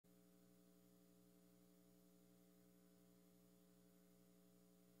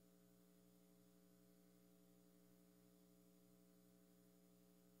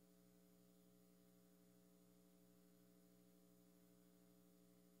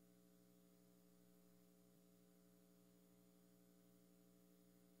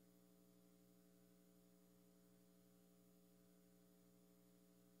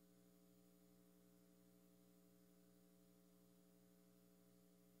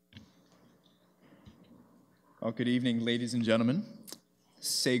Well, good evening, ladies and gentlemen.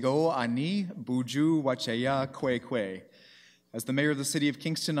 Sego ani buju wachaya kwe kwe. As the mayor of the city of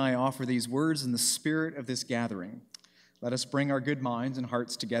Kingston, I offer these words in the spirit of this gathering. Let us bring our good minds and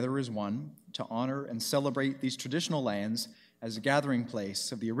hearts together as one to honor and celebrate these traditional lands as a gathering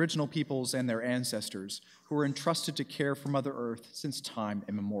place of the original peoples and their ancestors who were entrusted to care for Mother Earth since time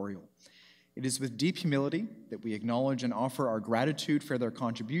immemorial. It is with deep humility that we acknowledge and offer our gratitude for their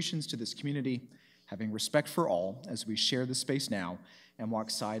contributions to this community, having respect for all as we share this space now and walk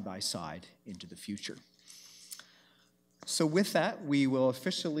side by side into the future. So with that, we will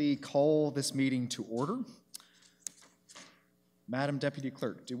officially call this meeting to order. Madam Deputy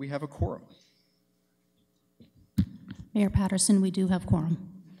Clerk, do we have a quorum? Mayor Patterson, we do have quorum.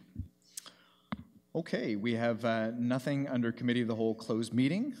 Okay, we have nothing under Committee of the Whole closed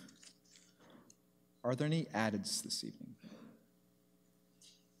meeting. Are there any addeds this evening?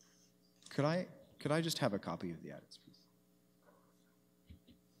 Could I just have a copy of the addits, please?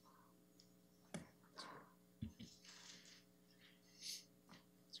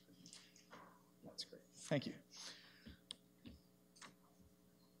 That's great. Thank you.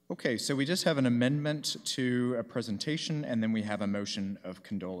 Okay, so we just have an amendment to a presentation, and then we have a motion of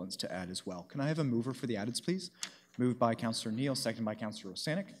condolence to add as well. Can I have a mover for the addits, please? Moved by Councillor Neal, seconded by Councillor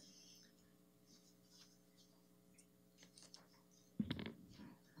Rosanek.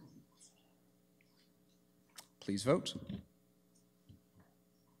 Please vote.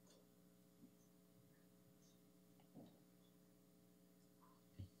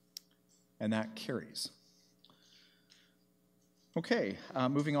 And that carries. Okay,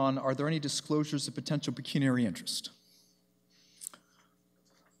 moving on, are there any disclosures of potential pecuniary interest?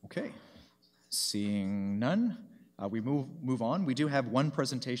 Okay, seeing none, we move on. We do have one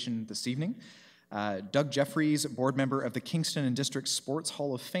presentation this evening. Doug Jeffries, board member of the Kingston and District Sports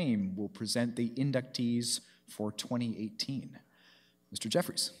Hall of Fame, will present the inductees for 2018. Mr.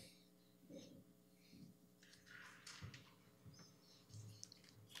 Jeffries.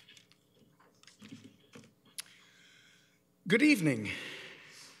 Good evening.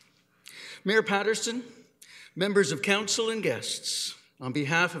 Mayor Patterson, members of council and guests, on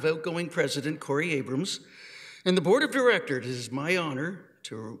behalf of outgoing President Corey Abrams and the Board of Directors, it is my honor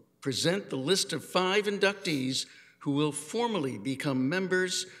to present the list of 5 inductees who will formally become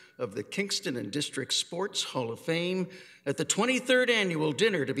members of the Kingston and District Sports Hall of Fame at the 23rd annual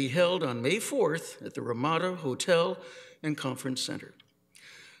dinner to be held on May 4th at the Ramada Hotel and Conference Center.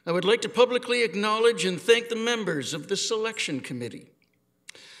 I would like to publicly acknowledge and thank the members of the selection committee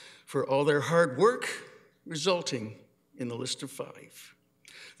for all their hard work resulting in the list of 5.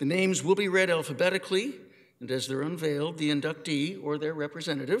 The names will be read alphabetically, and as they're unveiled, the inductee or their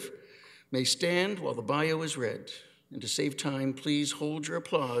representative may stand while the bio is read. And to save time, please hold your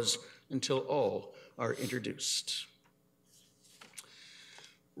applause until all are introduced.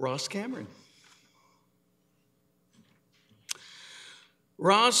 Ross Cameron.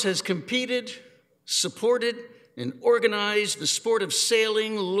 Ross has competed, supported, and organized the sport of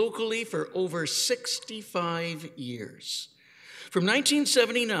sailing locally for over 65 years. From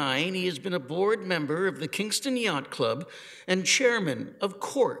 1979, he has been a board member of the Kingston Yacht Club and chairman of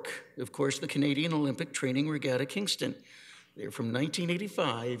Cork, of course, the Canadian Olympic Training Regatta Kingston. They're from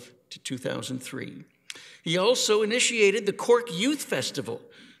 1985 to 2003. He also initiated the Cork Youth Festival,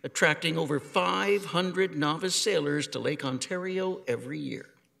 attracting over 500 novice sailors to Lake Ontario every year.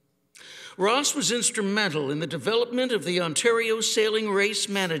 Ross was instrumental in the development of the Ontario Sailing Race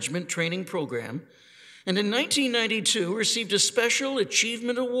Management Training Program, and in 1992 received a Special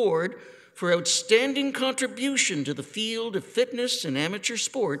Achievement Award for outstanding contribution to the field of fitness and amateur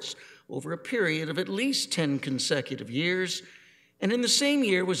sports over a period of at least 10 consecutive years, and in the same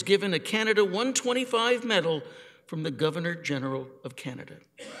year was given a Canada 125 medal from the Governor-General of Canada.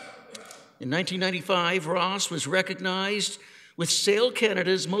 In 1995, Ross was recognized with Sail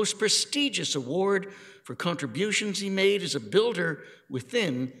Canada's most prestigious award for contributions he made as a builder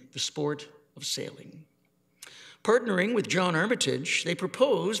within the sport of sailing. Partnering with John Armitage, they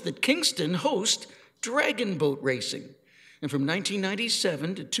proposed that Kingston host dragon boat racing. And from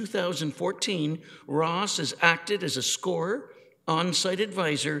 1997 to 2014, Ross has acted as a scorer, on-site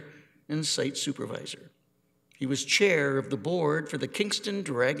advisor, and site supervisor. He was chair of the board for the Kingston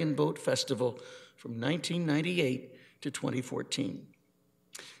Dragon Boat Festival from 1998 to 2014.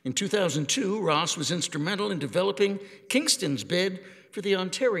 In 2002, Ross was instrumental in developing Kingston's bid for the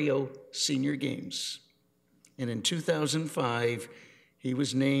Ontario Senior Games. And in 2005, he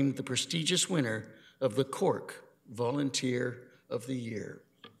was named the prestigious winner of the Cork Volunteer of the Year.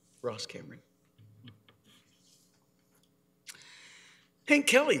 Ross Cameron. Hank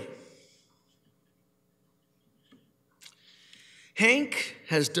Kelly. Hank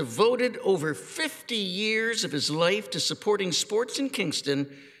has devoted over 50 years of his life to supporting sports in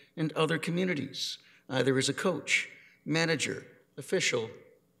Kingston and other communities, either as a coach, manager, official,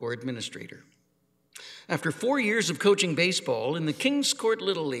 or administrator. After 4 years of coaching baseball in the Kings Court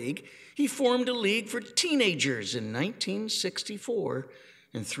Little League, he formed a league for teenagers in 1964,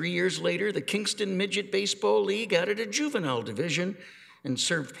 and 3 years later, the Kingston Midget Baseball League added a juvenile division and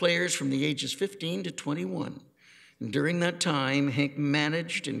served players from the ages 15 to 21. And during that time, Hank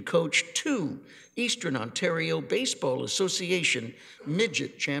managed and coached 2 Eastern Ontario Baseball Association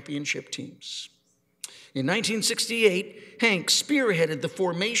midget championship teams. In 1968, Hank spearheaded the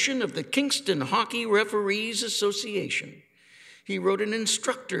formation of the Kingston Hockey Referees Association. He wrote an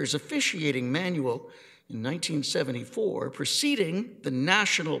instructor's officiating manual in 1974, preceding the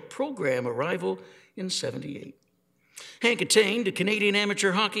national program arrival in 78. Hank attained a Canadian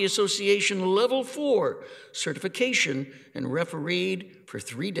Amateur Hockey Association Level 4 certification and refereed for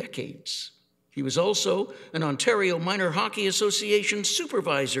 3 decades. He was also an Ontario Minor Hockey Association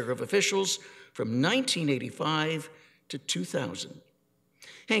supervisor of officials from 1985 to 2000.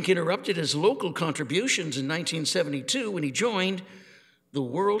 Hank interrupted his local contributions in 1972 when he joined the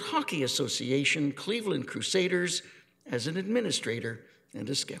World Hockey Association Cleveland Crusaders as an administrator and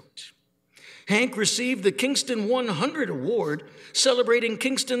a scout. Hank received the Kingston 100 Award, celebrating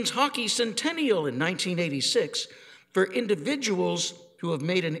Kingston's hockey centennial in 1986 for individuals who have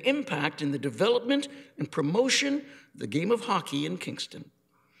made an impact in the development and promotion of the game of hockey in Kingston.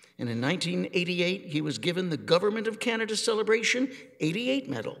 And in 1988, he was given the Government of Canada Celebration 88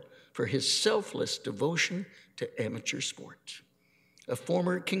 Medal for his selfless devotion to amateur sport. A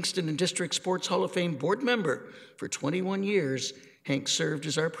former Kingston and District Sports Hall of Fame board member for 21 years, Hank served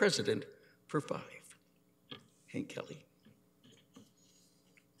as our president for 5. Hank Kelly.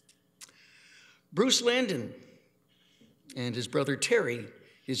 Bruce Landon and his brother Terry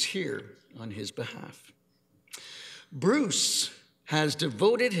is here on his behalf. Bruce has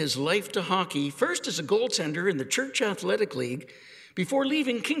devoted his life to hockey, first as a goaltender in the Church Athletic League, before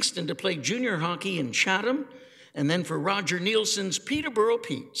leaving Kingston to play junior hockey in Chatham, and then for Roger Nielsen's Peterborough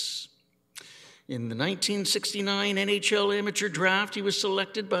Petes. In the 1969 NHL amateur draft, he was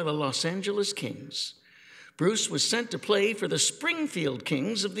selected by the Los Angeles Kings. Bruce was sent to play for the Springfield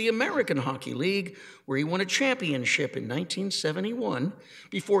Kings of the American Hockey League, where he won a championship in 1971,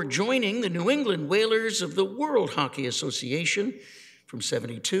 before joining the New England Whalers of the World Hockey Association from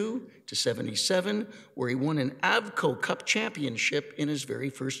 72 to 77, where he won an Avco Cup championship in his very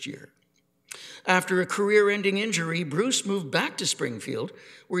first year. After a career-ending injury, Bruce moved back to Springfield,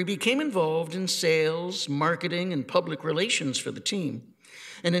 where he became involved in sales, marketing, and public relations for the team.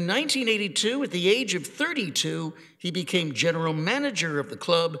 And in 1982, at the age of 32, he became general manager of the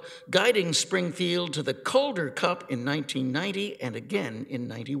club, guiding Springfield to the Calder Cup in 1990 and again in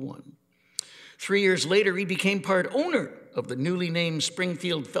 91. 3 years later, he became part owner of the newly named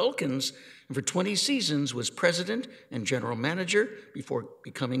Springfield Falcons, and for 20 seasons was president and general manager before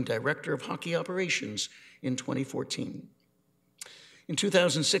becoming director of hockey operations in 2014. In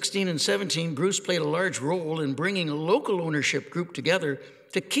 2016 and 17, Bruce played a large role in bringing a local ownership group together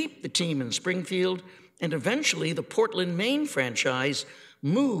to keep the team in Springfield, and eventually the Portland, Maine franchise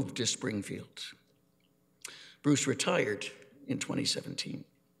moved to Springfield. Bruce retired in 2017.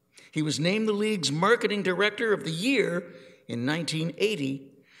 He was named the league's marketing director of the year in 1980,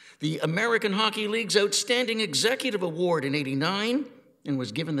 the American Hockey League's Outstanding Executive Award in 89, and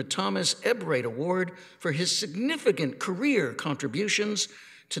was given the Thomas Ebright Award for his significant career contributions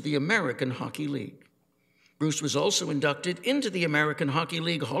to the American Hockey League. Bruce was also inducted into the American Hockey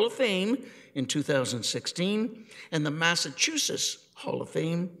League Hall of Fame in 2016 and the Massachusetts Hall of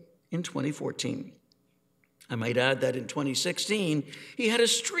Fame in 2014. I might add that in 2016, he had a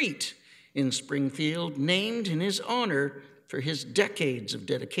street in Springfield named in his honor for his decades of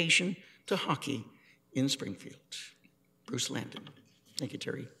dedication to hockey in Springfield. Bruce Landon. Thank you,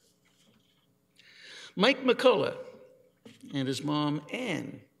 Terry. Mike McCullough and his mom,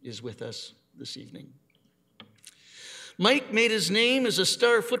 Ann, is with us this evening. Mike made his name as a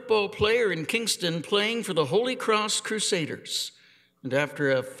star football player in Kingston, playing for the Holy Cross Crusaders. And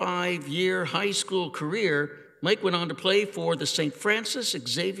after a 5-year high school career, Mike went on to play for the St. Francis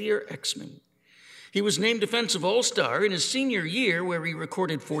Xavier X-Men. He was named Defensive All-Star in his senior year, where he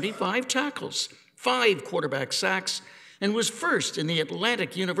recorded 45 tackles, 5 quarterback sacks, and was first in the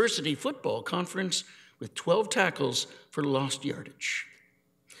Atlantic University Football Conference with 12 tackles for lost yardage.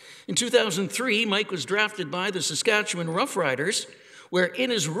 In 2003, Mike was drafted by the Saskatchewan Roughriders, where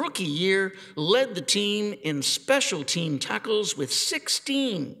in his rookie year led the team in special team tackles with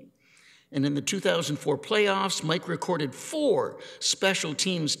 16. And in the 2004 playoffs, Mike recorded 4 special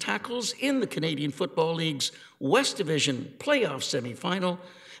teams tackles in the Canadian Football League's West Division playoff semifinal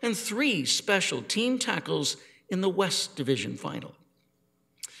and 3 special team tackles in the West Division final.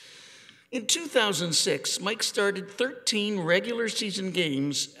 In 2006, Mike started 13 regular season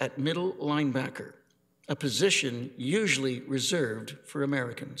games at middle linebacker, a position usually reserved for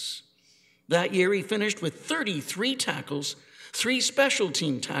Americans. That year, he finished with 33 tackles, 3 special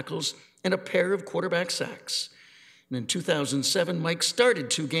team tackles, and a pair of quarterback sacks. And in 2007, Mike started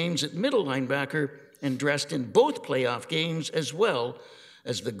 2 games at middle linebacker and dressed in both playoff games as well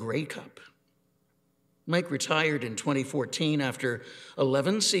as the Grey Cup. Mike retired in 2014 after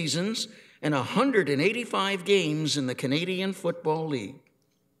 11 seasons and 185 games in the Canadian Football League.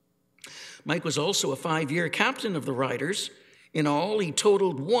 Mike was also a 5-year captain of the Riders. In all, he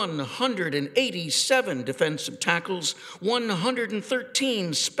totaled 187 defensive tackles,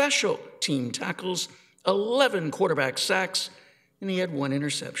 113 special team tackles, 11 quarterback sacks, and he had 1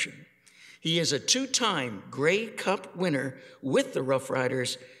 interception. He is a 2-time Grey Cup winner with the Rough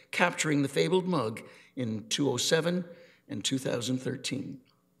Riders, capturing the fabled mug in 2007 and 2013.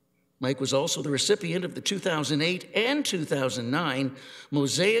 Mike was also the recipient of the 2008 and 2009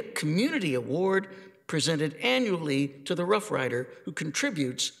 Mosaic Community Award, presented annually to the Rough Rider who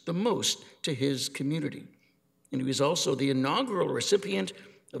contributes the most to his community. And he was also the inaugural recipient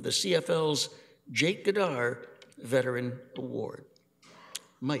of the CFL's Jake Goddard Veteran Award.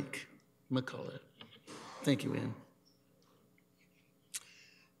 Mike McCullough. Thank you, Ann.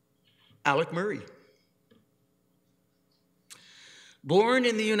 Alec Murray. Born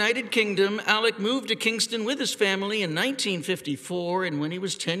in the United Kingdom, Alec moved to Kingston with his family in 1954, and when he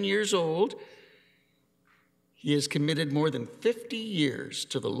was 10 years old, he has committed more than 50 years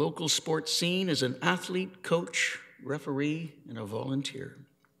to the local sports scene as an athlete, coach, referee, and a volunteer.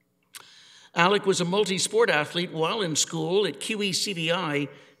 Alec was a multi-sport athlete while in school at QECVI,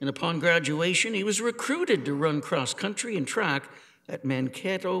 and upon graduation, he was recruited to run cross-country and track at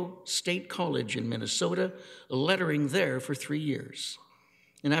Mankato State College in Minnesota, lettering there for 3 years.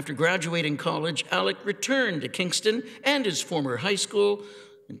 And after graduating college, Alec returned to Kingston and his former high school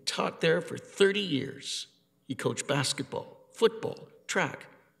and taught there for 30 years. He coached basketball, football, track,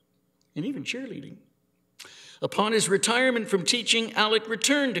 and even cheerleading. Upon his retirement from teaching, Alec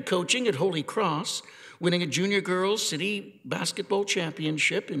returned to coaching at Holy Cross, winning a junior girls city basketball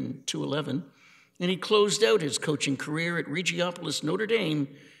championship in 2011, and he closed out his coaching career at Regiopolis Notre Dame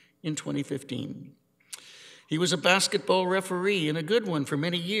in 2015. He was a basketball referee, and a good one, for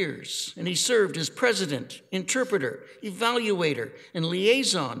many years, and he served as president, interpreter, evaluator, and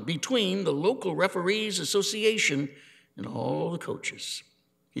liaison between the local referees association and all the coaches.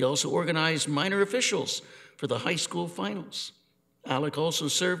 He also organized minor officials for the high school finals. Alec also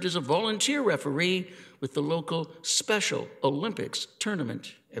served as a volunteer referee with the local Special Olympics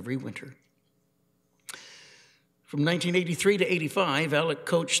tournament every winter. From 1983 to 85, Alec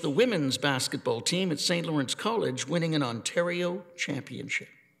coached the women's basketball team at St. Lawrence College, winning an Ontario championship.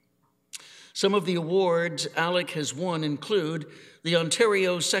 Some of the awards Alec has won include the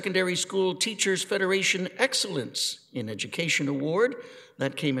Ontario Secondary School Teachers Federation Excellence in Education Award.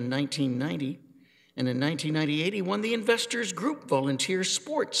 That came in 1990. And in 1998, he won the Investors Group Volunteer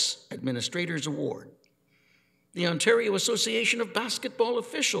Sports Administrators Award. The Ontario Association of Basketball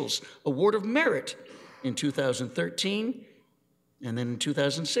Officials Award of Merit in 2013, and then in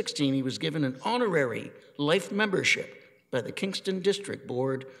 2016, he was given an honorary life membership by the Kingston District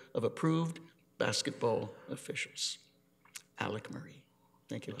Board of Approved Basketball Officials. Alec Murray.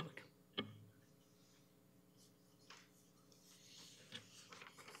 Thank you, Alec.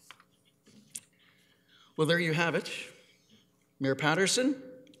 Well, there you have it. Mayor Patterson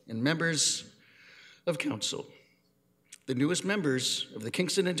and members of council, the newest members of the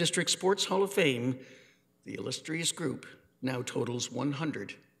Kingston and District Sports Hall of Fame. The illustrious group now totals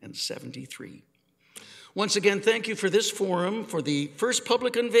 173. Once again, thank you for this forum, for the first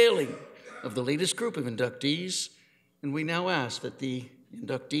public unveiling of the latest group of inductees. And we now ask that the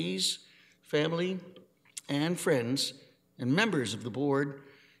inductees, family, and friends, and members of the board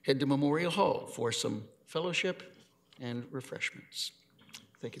head to Memorial Hall for some fellowship and refreshments.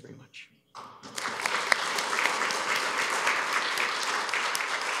 Thank you very much.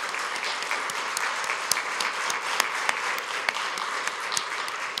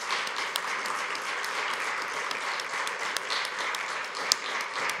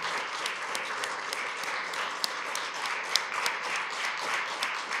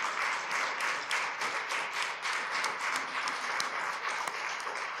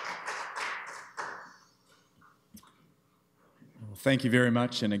 Thank you very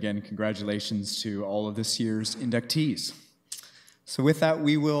much, and again, congratulations to all of this year's inductees. So with that,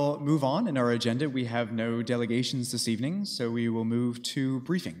 we will move on in our agenda. We have no delegations this evening, so we will move to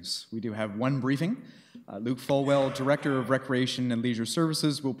briefings. We do have one briefing. Luke Fulwell, Director of Recreation and Leisure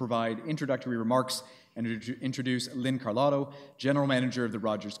Services, will provide introductory remarks and introduce Lynn Carlotto, General Manager of the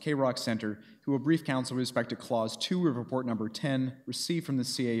Rogers K-Rock Center, who will brief Council with respect to Clause 2 of Report Number 10, received from the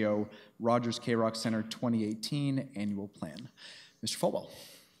CAO, Rogers K-Rock Center 2018 Annual Plan. Mr. Fulwell.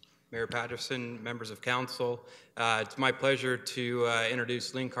 Mayor Patterson, members of council, it's my pleasure to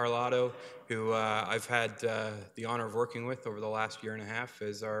introduce Lynn Carlotto, who I've had the honor of working with over the last year and a half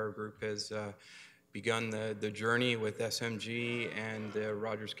as our group has begun the journey with SMG and the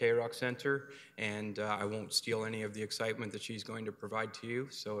Rogers K-Rock Center, and I won't steal any of the excitement that she's going to provide to you,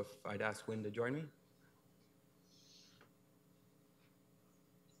 so if I'd ask Lynn to join me.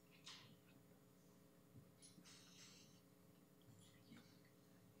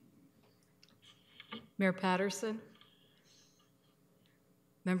 Mayor Patterson,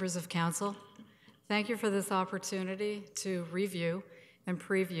 members of council, thank you for this opportunity to review and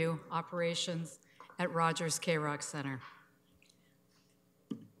preview operations at Rogers K-Rock Center.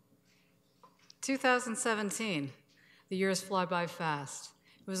 2017, the years fly by fast.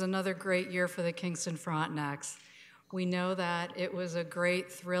 It was another great year for the Kingston Frontenacs. We know that it was a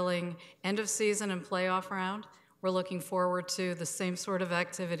great, thrilling end of season and playoff round. We're looking forward to the same sort of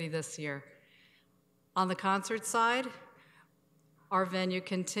activity this year. On the concert side, our venue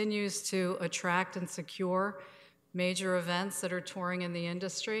continues to attract and secure major events that are touring in the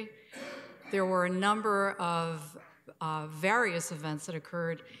industry. There were a number of various events that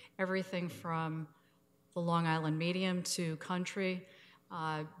occurred, everything from the Long Island Medium to country,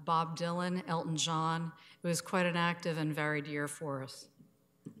 Bob Dylan, Elton John. It was quite an active and varied year for us.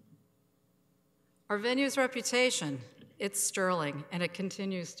 Our venue's reputation, it's sterling, and it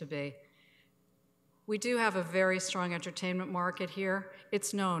continues to be. We do have a very strong entertainment market here.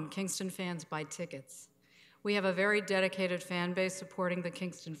 It's known, Kingston fans buy tickets. We have a very dedicated fan base supporting the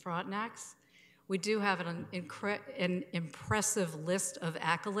Kingston Frontenacs. We do have an impressive list of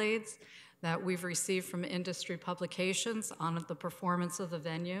accolades that we've received from industry publications on the performance of the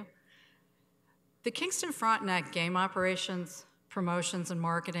venue. The Kingston Frontenac game operations, promotions, and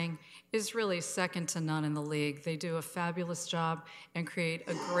marketing is really second to none in the league. They do a fabulous job and create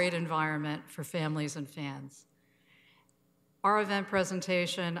a great environment for families and fans. Our event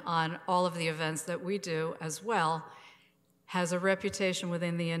presentation on all of the events that we do as well has a reputation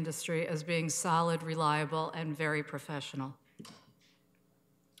within the industry as being solid, reliable, and very professional.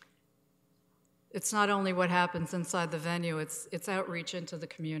 It's not only what happens inside the venue, it's outreach into the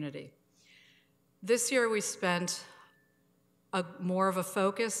community. This year we spent more of a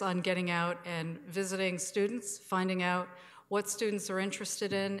focus on getting out and visiting students, finding out what students are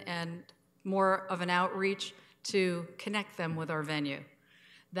interested in, and more of an outreach to connect them with our venue.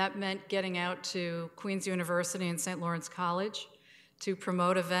 That meant getting out to Queen's University and St. Lawrence College to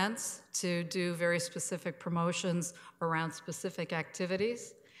promote events, to do very specific promotions around specific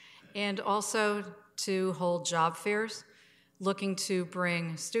activities, and also to hold job fairs, looking to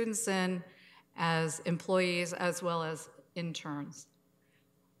bring students in as employees as well as interns.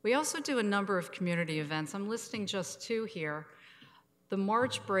 We also do a number of community events. I'm listing just two here. The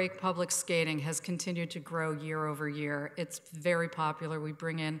March break public skating has continued to grow year over year. It's very popular. We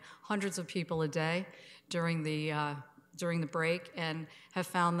bring in hundreds of people a day during the break and have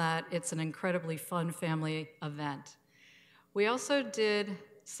found that it's an incredibly fun family event. We also did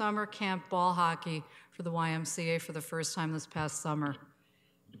summer camp ball hockey for the YMCA for the first time this past summer.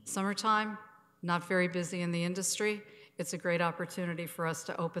 Summertime, not very busy in the industry. It's a great opportunity for us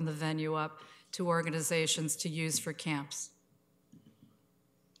to open the venue up to organizations to use for camps.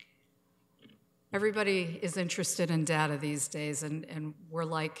 Everybody is interested in data these days, and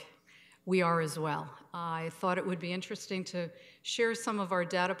we are as well. I thought it would be interesting to share some of our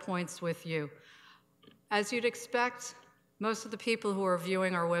data points with you. As you'd expect, most of the people who are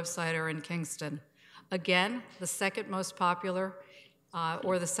viewing our website are in Kingston. Again, the second most popular,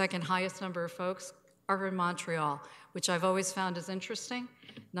 or the second highest number of folks are in Montreal, which I've always found is interesting.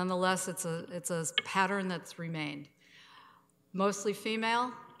 Nonetheless, it's a pattern that's remained. Mostly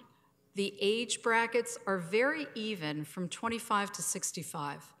female. The age brackets are very even from 25 to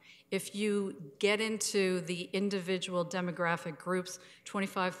 65. If you get into the individual demographic groups,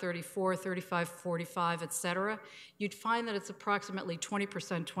 25, 34, 35, 45, et cetera, you'd find that it's approximately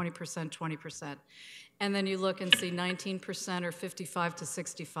 20%, 20%, 20%. And then you look and see 19% or 55 to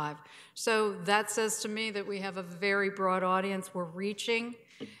 65. So that says to me that we have a very broad audience. We're reaching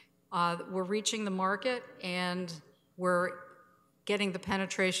the market, and we're getting the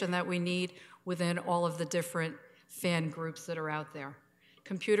penetration that we need within all of the different fan groups that are out there.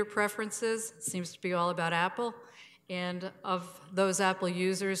 Computer preferences seems to be all about Apple, and of those Apple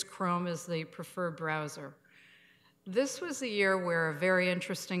users, Chrome is the preferred browser. This was a year where a very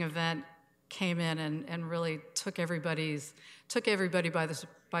interesting event came in and really took everybody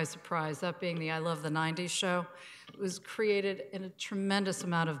by surprise, that being the I Love the 90s show. It was created in a tremendous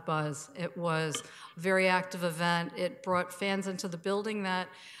amount of buzz. It was a very active event. It brought fans into the building that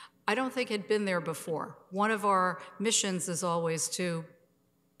I don't think had been there before. One of our missions is always to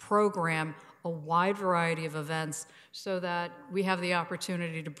program a wide variety of events so that we have the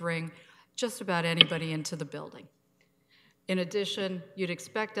opportunity to bring just about anybody into the building. In addition, you'd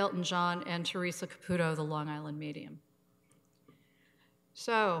expect Elton John and Teresa Caputo, the Long Island Medium.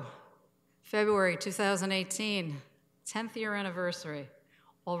 So, February 2018, 10th year anniversary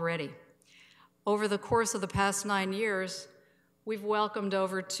already. Over the course of the past 9 years, we've welcomed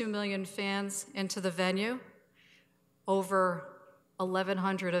over 2 million fans into the venue, over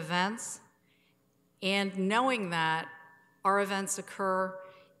 1,100 events, and knowing that our events occur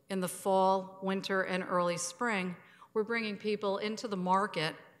in the fall, winter, and early spring, we're bringing people into the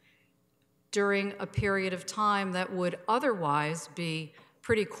market during a period of time that would otherwise be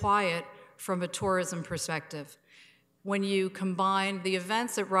pretty quiet from a tourism perspective. When you combine the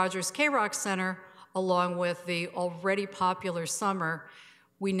events at Rogers K-Rock Center along with the already popular summer,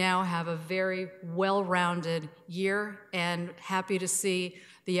 we now have a very well-rounded year and happy to see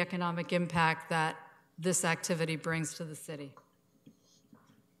the economic impact that this activity brings to the city.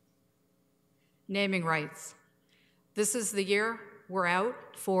 Naming rights. This is the year we're out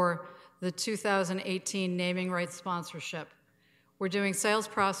for the 2018 naming rights sponsorship. We're doing sales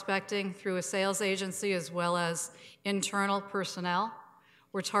prospecting through a sales agency as well as internal personnel.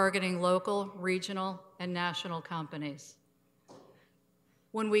 We're targeting local, regional, and national companies.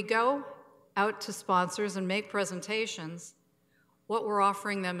 When we go out to sponsors and make presentations, what we're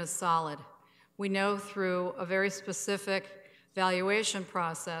offering them is solid. We know through a very specific valuation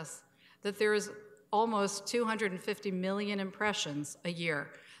process that there is almost 250 million impressions a year.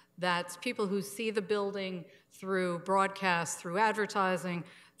 That's people who see the building through broadcast, through advertising,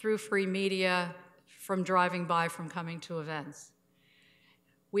 through free media, from driving by, from coming to events.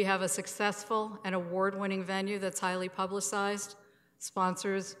 We have a successful and award-winning venue that's highly publicized.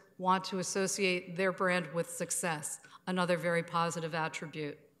 Sponsors want to associate their brand with success, another very positive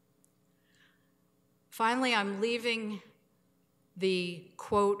attribute. Finally, I'm leaving the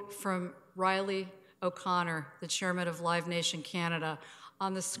quote from Riley O'Connor, the chairman of Live Nation Canada,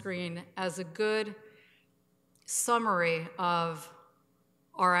 on the screen as a good summary of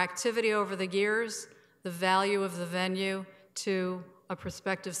our activity over the years, the value of the venue to a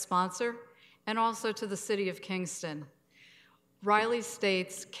prospective sponsor, and also to the city of Kingston. Riley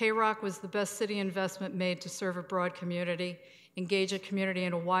states, K-Rock was the best city investment made to serve a broad community, engage a community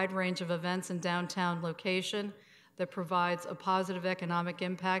in a wide range of events in downtown location that provides a positive economic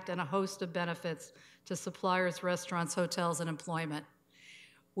impact and a host of benefits to suppliers, restaurants, hotels, and employment.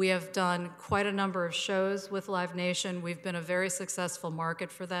 We have done quite a number of shows with Live Nation. We've been a very successful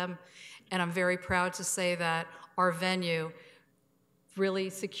market for them, and I'm very proud to say that our venue really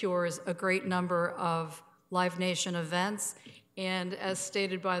secures a great number of Live Nation events, and as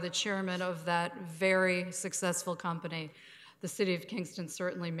stated by the chairman of that very successful company, the city of Kingston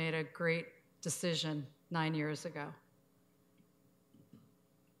certainly made a great decision 9 years ago.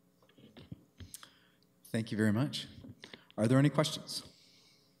 Thank you very much. Are there any questions?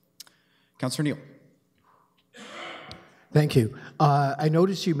 Councillor Neal. Thank you. I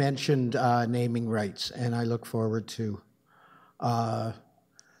noticed you mentioned naming rights, and I look forward to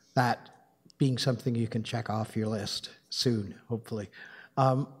that being something you can check off your list soon, hopefully.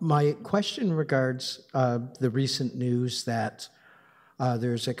 My question regards the recent news that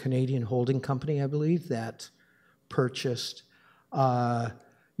there's a Canadian holding company, I believe, that purchased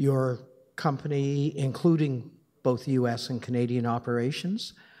your company, including both U.S. and Canadian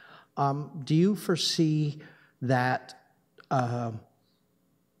operations. Do you foresee that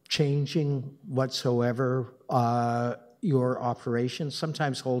changing whatsoever your operations?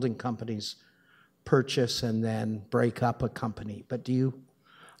 Sometimes holding companies purchase and then break up a company, but do you,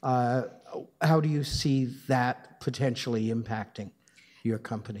 how do you see that potentially impacting your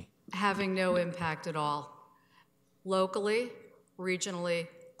company? Having no impact at all. Locally, regionally,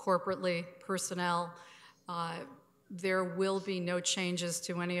 corporately, personnel, there will be no changes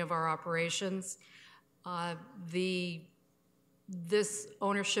to any of our operations. This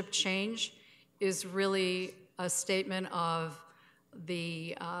ownership change is really a statement of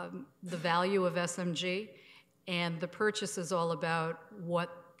the value of SMG And the purchase is all about what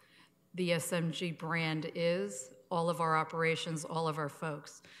the SMG brand is, all of our operations, all of our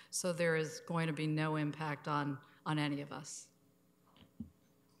folks. So there is going to be no impact on any of us.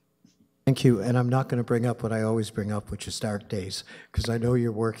 Thank you, and I'm not going to bring up what I always bring up, which is start days, because I know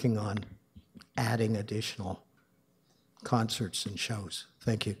you're working on adding additional concerts and shows.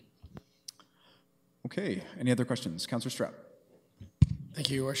 Thank you. Okay, any other questions? Councillor Strapp. Thank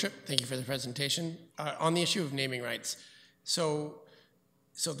you, Your Worship. Thank you for the presentation. On the issue of naming rights, so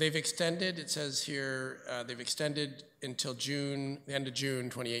they've extended, it says here, they've extended until June, the end of June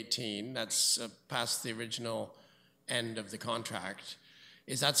 2018. That's past the original end of the contract.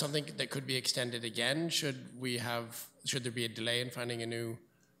 Is that something that could be extended again? Should there be a delay in finding a new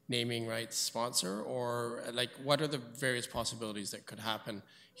naming rights sponsor? Or like, what are the various possibilities that could happen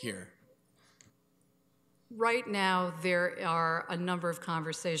here? Right now, there are a number of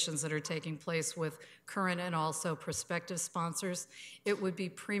conversations that are taking place with current and also prospective sponsors. It would be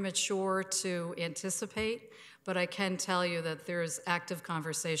premature to anticipate, but I can tell you that there's active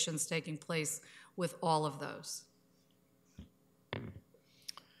conversations taking place with all of those.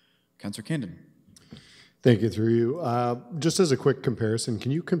 Councillor Candon. Thank you, through you. Just as a quick comparison,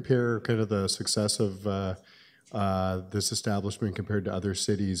 can you compare kind of the success of this establishment compared to other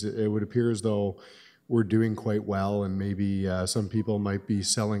cities? It would appear as though we're doing quite well, and maybe some people might be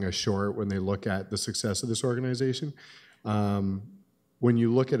selling us short when they look at the success of this organization. When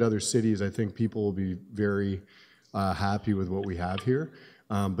you look at other cities, I think people will be very happy with what we have here.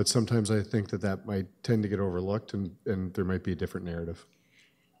 But sometimes I think that might tend to get overlooked, and there might be a different narrative.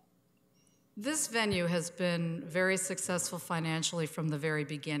 This venue has been very successful financially from the very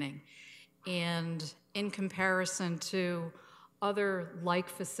beginning. And in comparison to other like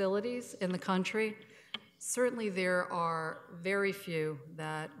facilities in the country, certainly there are very few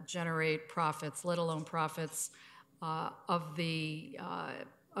that generate profits, let alone profits of the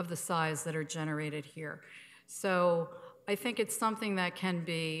size that are generated here. So I think it's something that can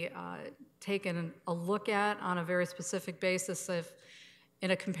be taken a look at on a very specific basis in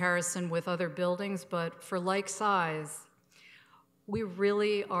a comparison with other buildings, but for like size, we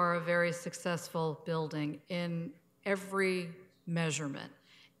really are a very successful building in every measurement,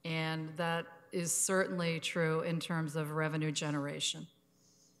 and that is certainly true in terms of revenue generation.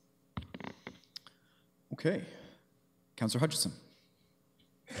 Okay. Councillor Hutchison.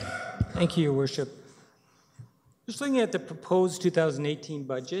 Thank you, Your Worship. Just looking at the proposed 2018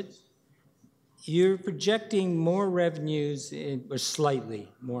 budget, you're projecting more revenues, or slightly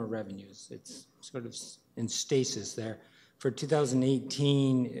more revenues. It's sort of in stasis there for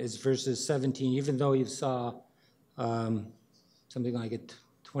 2018 as versus 17, even though you saw something like a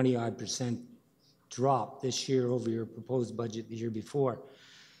 20-odd% drop this year over your proposed budget the year before.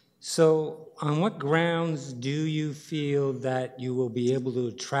 So on what grounds do you feel that you will be able to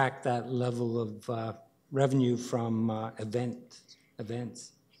attract that level of revenue from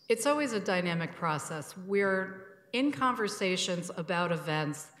events? It's always a dynamic process. We're in conversations about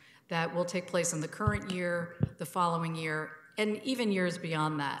events that will take place in the current year, the following year, and even years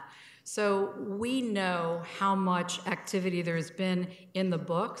beyond that. So we know how much activity there's been in the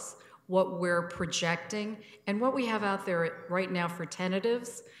books, what we're projecting, and what we have out there right now for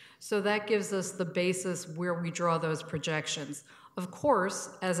tentatives. So that gives us the basis where we draw those projections. Of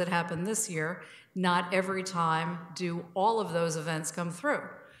course, as it happened this year, not every time do all of those events come through.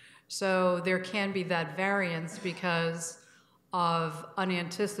 So there can be that variance because of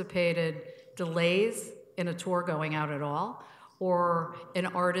unanticipated delays in a tour going out at all, or an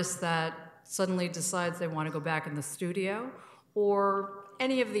artist that suddenly decides they want to go back in the studio, or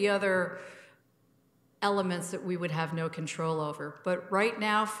any of the other elements that we would have no control over. But right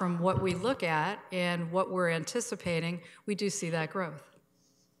now, from what we look at and what we're anticipating, we do see that growth.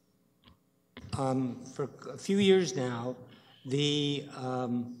 For a few years now,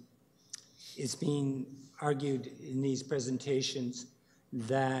 it's being argued in these presentations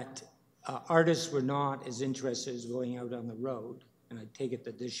that artists were not as interested as going out on the road, and I take it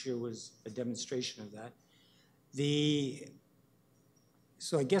that this year was a demonstration of that.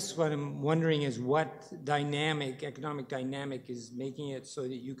 So I guess what I'm wondering is what economic dynamic is making it so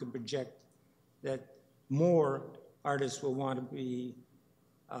that you can project that more artists will want to be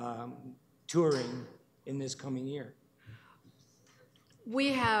touring in this coming year? We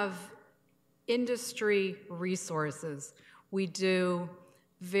have industry resources. We do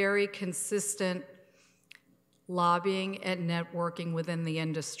very consistent lobbying and networking within the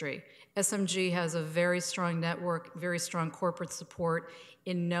industry. SMG has a very strong network, very strong corporate support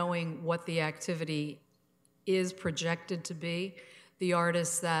in knowing what the activity is projected to be, the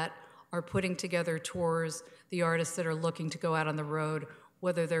artists that are putting together tours, the artists that are looking to go out on the road,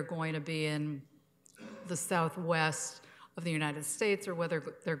 whether they're going to be in the Southwest of the United States or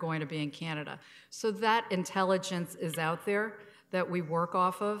whether they're going to be in Canada. So that intelligence is out there that we work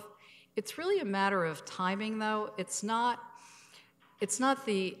off of. It's really a matter of timing, though. It's not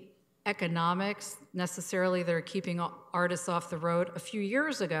the economics necessarily that are keeping artists off the road. A few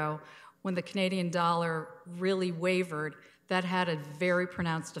years ago, when the Canadian dollar really wavered, that had a very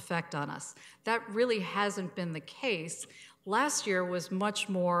pronounced effect on us. That really hasn't been the case. Last year was much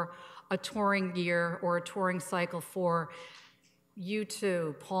more a touring year or a touring cycle for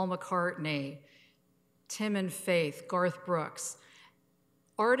U2, Paul McCartney, Tim and Faith, Garth Brooks,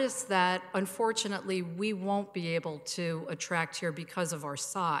 artists that unfortunately we won't be able to attract here because of our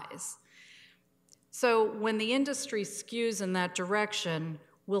size. So when the industry skews in that direction,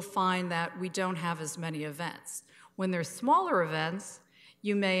 we'll find that we don't have as many events. When there's smaller events,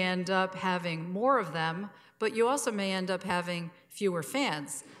 you may end up having more of them, but you also may end up having fewer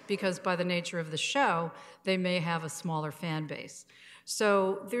fans because by the nature of the show, they may have a smaller fan base.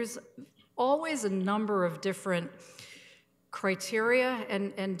 So there's always a number of different criteria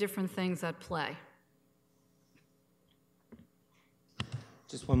and different things at play.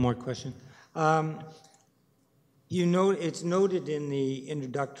 Just one more question. It's noted in the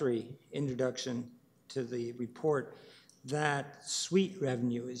introduction to the report that suite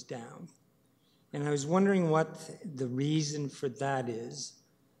revenue is down. And I was wondering what the reason for that is.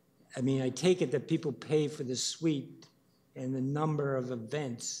 I mean, I take it that people pay for the suite and the number of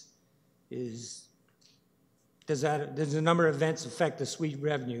events is, does the number of events affect the suite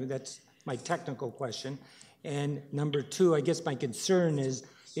revenue? That's my technical question. And number two, I guess my concern is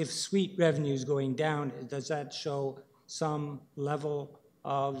if suite revenue is going down, does that show some level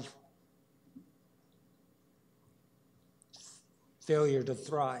of failure to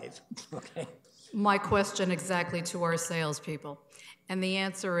thrive? Okay. My question exactly to our salespeople. And the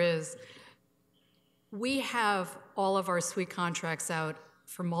answer is, we have all of our suite contracts out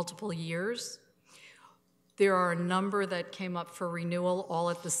for multiple years. There are a number that came up for renewal all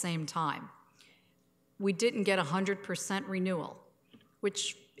at the same time. We didn't get 100% renewal,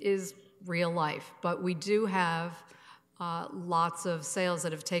 which is real life, but we do have lots of sales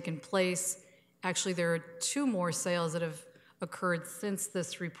that have taken place. Actually, there are 2 more sales that have occurred since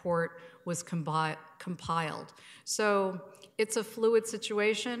this report was compiled. So it's a fluid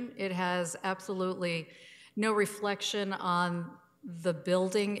situation. It has absolutely no reflection on the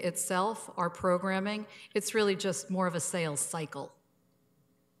building itself, our programming. It's really just more of a sales cycle.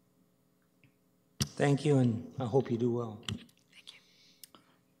 Thank you, and I hope you do well. Thank you.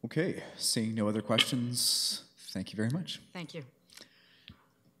 Okay, seeing no other questions, thank you very much. Thank you.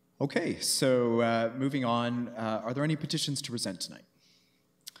 Okay, so moving on, are there any petitions to present tonight?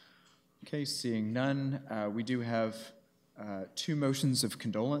 Okay, seeing none, we do have 2 motions of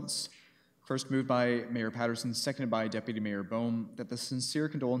condolence. First moved by Mayor Patterson, seconded by Deputy Mayor Bohm, that the sincere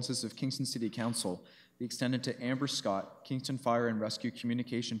condolences of Kingston City Council be extended to Amber Scott, Kingston Fire and Rescue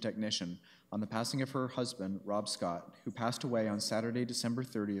Communication Technician, on the passing of her husband, Rob Scott, who passed away on Saturday, December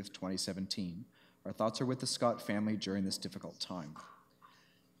 30th, 2017. Our thoughts are with the Scott family during this difficult time.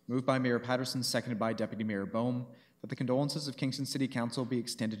 Moved by Mayor Patterson, seconded by Deputy Mayor Bohm, that the condolences of Kingston City Council be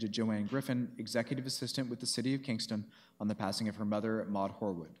extended to Joanne Griffin, Executive Assistant with the City of Kingston, on the passing of her mother, Maud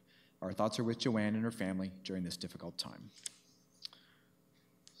Horwood. Our thoughts are with Joanne and her family during this difficult time.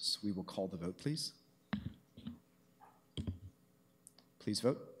 So we will call the vote, please. Please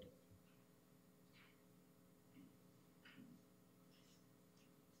vote.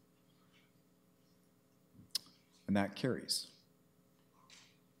 And that carries.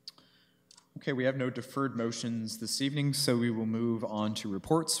 Okay, we have no deferred motions this evening, so we will move on to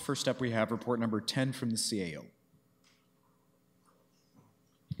reports. First up, we have report number 10 from the CAO.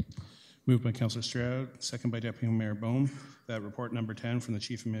 Moved by Councillor Stroud, second by Deputy Mayor Bohm, that report number 10 from the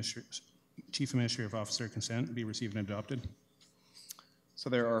Chief Administrative Officer consent be received and adopted.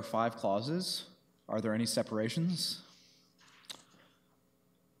 So there are 5 clauses. Are there any separations?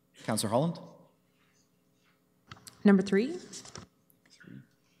 Councillor Holland? Number 3.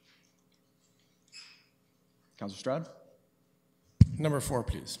 Councillor Stroud? Number 4,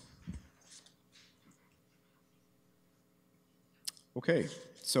 please. Okay,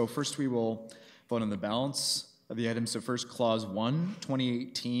 so first we will vote on the balance of the items. So first, Clause 1,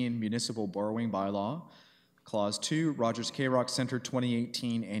 2018 Municipal Borrowing Bylaw. Clause 2, Rogers K-Rock Center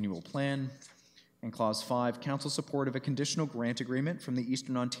 2018 Annual Plan. And Clause 5, Council support of a conditional grant agreement from the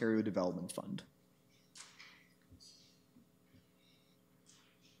Eastern Ontario Development Fund.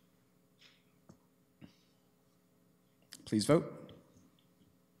 Please vote.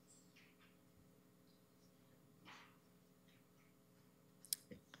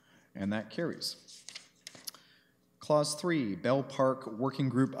 And that carries. Clause 3, Bell Park Working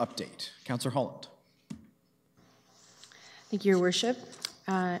Group Update. Councillor Holland. Thank you, Your Worship,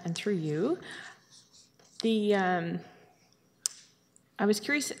 and through you. I was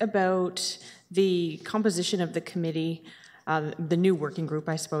curious about the composition of the committee, the new working group,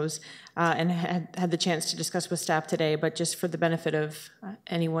 I suppose, and had the chance to discuss with staff today, but just for the benefit of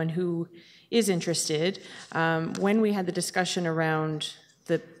anyone who is interested, when we had the discussion around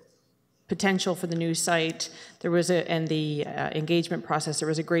the potential for the new site, and the engagement process, there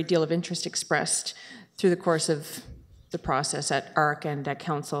was a great deal of interest expressed through the course of the process at ARC and at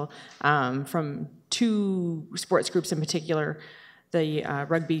Council from two sports groups in particular, the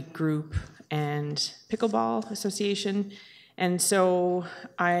rugby group and pickleball association. And so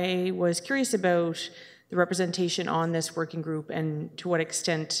I was curious about the representation on this working group and to what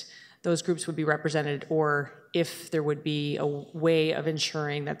extent those groups would be represented, or if there would be a way of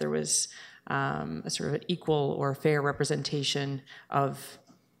ensuring that there was a sort of equal or fair representation of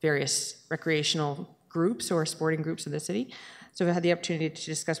various recreational groups or sporting groups in the city. So I had the opportunity to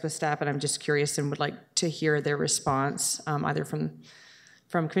discuss with staff, and I'm just curious and would like to hear their response, either from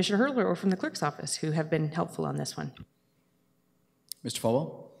Commissioner Hurler or from the clerk's office, who have been helpful on this one. Mr.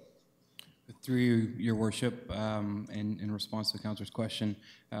 Falwell. Through you, Your Worship, in response to the councillor's question,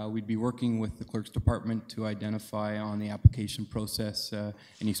 we'd be working with the clerk's department to identify on the application process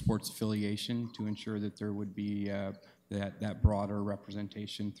any sports affiliation to ensure that there would be that broader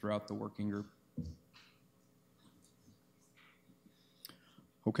representation throughout the working group.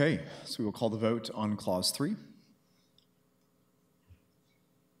 Okay, so we will call the vote on Clause 3.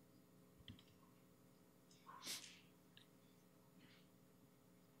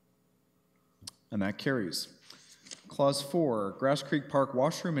 And that carries. Clause 4, Grass Creek Park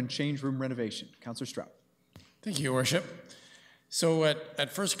washroom and change room renovation. Councillor Stroud. Thank you, Your Worship. So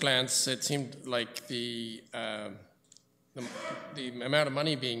at first glance, it seemed like the amount of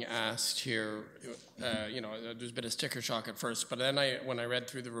money being asked here, there's a bit of sticker shock at first, but then when I read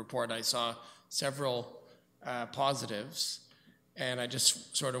through the report, I saw several positives, and I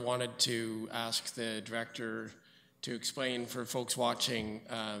just sort of wanted to ask the director to explain for folks watching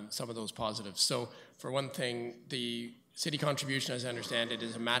some of those positives. So for one thing, the city contribution, as I understand it,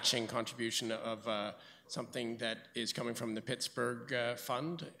 is a matching contribution of something that is coming from the Pittsburgh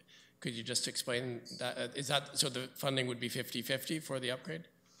Fund. Could you just explain that? So the funding would be 50-50 for the upgrade?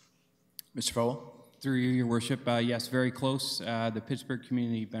 Mr. Falwell. Through you, Your Worship, yes, very close. The Pittsburgh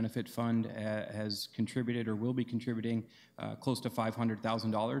Community Benefit Fund has contributed or will be contributing close to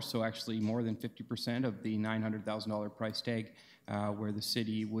 $500,000, so actually more than 50% of the $900,000 price tag, where the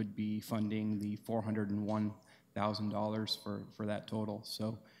city would be funding the $401,000 for that total.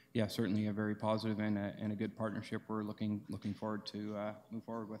 So yeah, certainly a very positive and a good partnership we're looking forward to move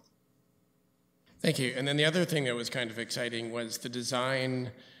forward with. Thank you. And then the other thing that was kind of exciting was the design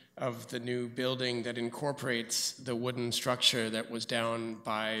of the new building that incorporates the wooden structure that was down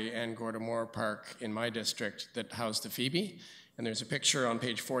by Anne Gorda-Moore Park in my district that housed the Phoebe. And there's a picture on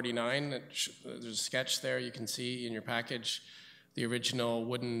page 49. There's a sketch there you can see in your package. The original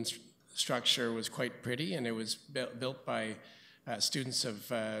wooden structure was quite pretty, and it was built by students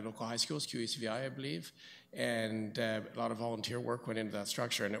of local high schools, QECVI, I believe. And a lot of volunteer work went into that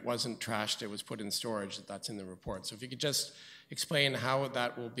structure, and it wasn't trashed, it was put in storage. That's in the report. So if you could just explain how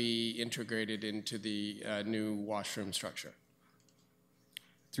that will be integrated into the new washroom structure.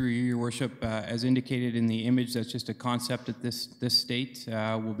 Through you, Your Worship, as indicated in the image, that's just a concept at this state.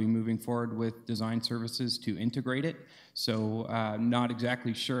 We'll be moving forward with design services to integrate it. So not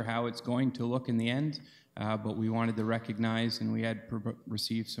exactly sure how it's going to look in the end, but we wanted to recognize, and we had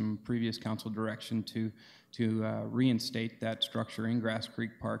received some previous council direction to reinstate that structure in Grass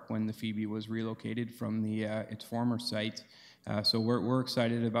Creek Park when the Phoebe was relocated from its former site. So we're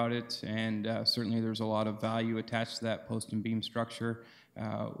excited about it, and certainly there's a lot of value attached to that post and beam structure.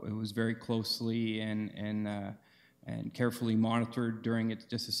 It was very closely and carefully monitored during its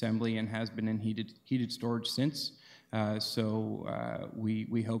disassembly and has been in heated storage since. So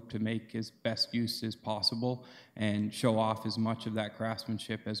we hope to make as best use as possible and show off as much of that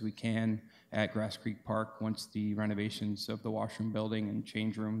craftsmanship as we can at Grass Creek Park once the renovations of the washroom building and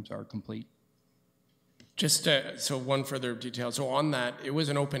change rooms are complete. Just so one further detail. So on that, it was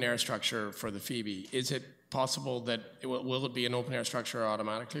an open air structure for the Phoebe. Is it possible that will it be an open air structure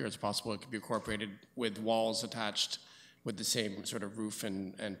automatically, or is it possible it could be incorporated with walls attached with the same sort of roof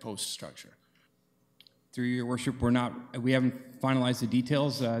and post structure? Through your worship, we haven't finalized the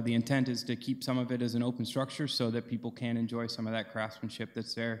details. The intent is to keep some of it as an open structure so that people can enjoy some of that craftsmanship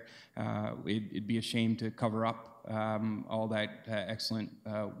that's there. It'd be a shame to cover up all that excellent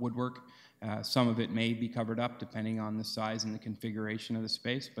woodwork. Some of it may be covered up depending on the size and the configuration of the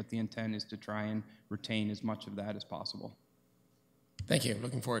space, but the intent is to try and retain as much of that as possible. Thank you.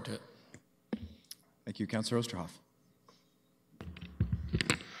 Looking forward to it. Thank you, Councillor Osterhoff.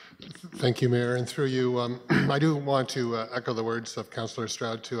 Thank you, Mayor. And through you, I do want to echo the words of Councillor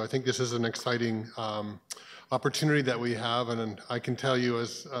Stroud, too. I think this is an exciting opportunity that we have, and I can tell you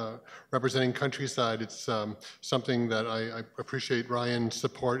as representing Countryside, it's something that I appreciate Ryan's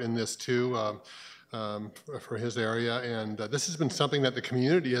support in this, too, for his area. And this has been something that the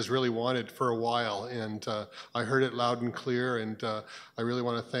community has really wanted for a while, and I heard it loud and clear, and I really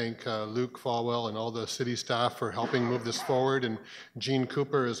want to thank Luke Falwell and all the city staff for helping move this forward, and Jean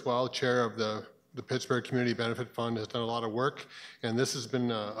Cooper as well, chair of the Pittsburgh Community Benefit Fund, has done a lot of work, and this has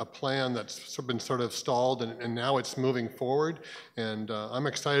been a plan that's been sort of stalled, and now it's moving forward, and I'm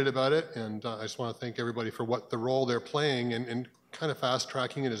excited about it, and I just want to thank everybody for what the role they're playing and kind of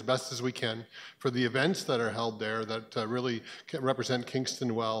fast-tracking it as best as we can for the events that are held there that really can represent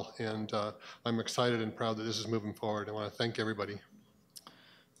Kingston well, and I'm excited and proud that this is moving forward. I want to thank everybody.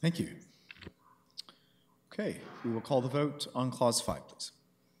 Thank you. Okay, we will call the vote on Clause 5, please.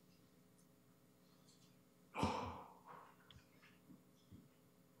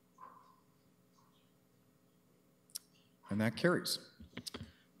 And that carries.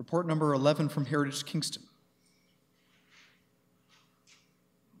 Report number 11 from Heritage Kingston.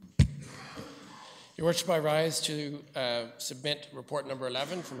 Your Worship, I rise to submit report number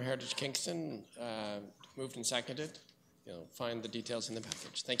 11 from Heritage Kingston, moved and seconded. You'll find the details in the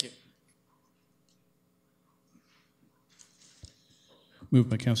package. Thank you. Moved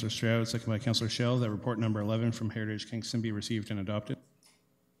by Councillor Stroud, second by Councillor Schell, that report number 11 from Heritage Kingston be received and adopted.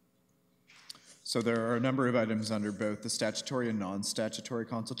 So there are a number of items under both the statutory and non-statutory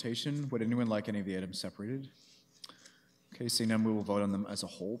consultation. Would anyone like any of the items separated? Okay, seeing none, we will vote on them as a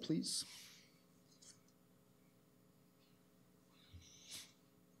whole, please.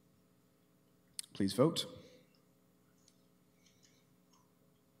 Please vote.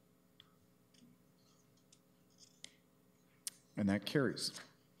 And that carries.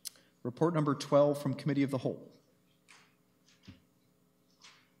 Report number 12 from Committee of the Whole.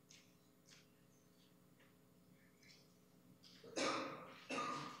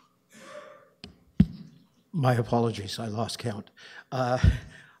 My apologies, I lost count. I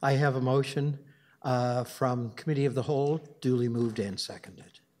have a motion from Committee of the Whole, duly moved and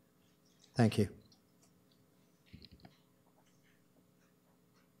seconded. Thank you.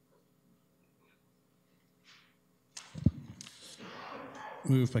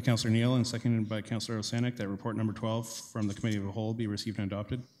 Moved by Councillor Neal and seconded by Councillor Osanek that report number 12 from the Committee of the Whole be received and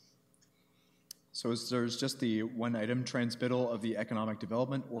adopted. So there's just the one item, transmittal of the Economic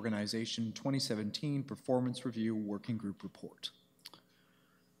Development Organization 2017 Performance Review Working Group Report.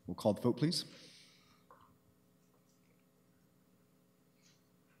 We'll call the vote, please.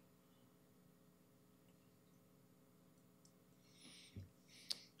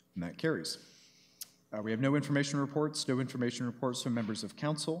 And that carries. We have no information reports from members of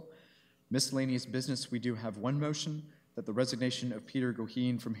council. Miscellaneous business, we do have one motion, that the resignation of Peter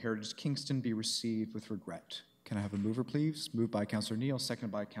Goheen from Heritage Kingston be received with regret. Can I have a mover, please? Moved by Councillor Neal, seconded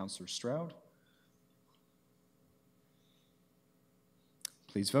by Councillor Stroud.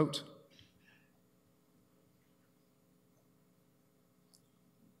 Please vote.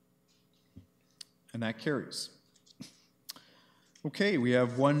 And that carries. Okay, we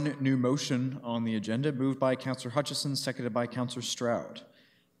have one new motion on the agenda, moved by Councillor Hutchison, seconded by Councillor Stroud.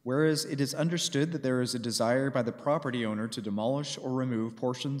 Whereas it is understood that there is a desire by the property owner to demolish or remove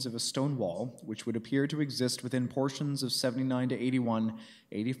portions of a stone wall, which would appear to exist within portions of 79 to 81,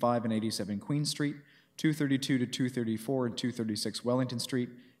 85 and 87 Queen Street, 232 to 234 and 236 Wellington Street,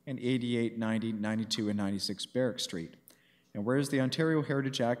 and 88, 90, 92, and 96 Barrack Street. And whereas the Ontario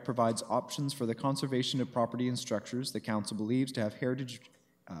Heritage Act provides options for the conservation of property and structures the Council believes to have heritage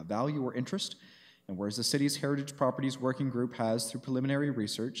value or interest, and whereas the City's Heritage Properties Working Group has, through preliminary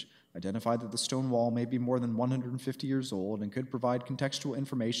research, identified that the stone wall may be more than 150 years old and could provide contextual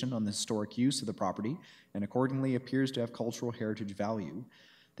information on the historic use of the property, and accordingly appears to have cultural heritage value.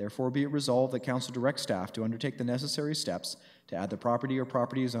 Therefore, be it resolved that Council directs staff to undertake the necessary steps to add the property or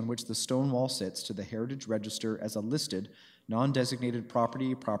properties on which the stone wall sits to the Heritage Register as a listed, non-designated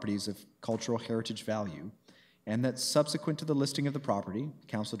properties of cultural heritage value, and that subsequent to the listing of the property,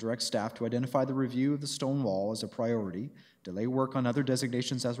 council directs staff to identify the review of the stone wall as a priority, delay work on other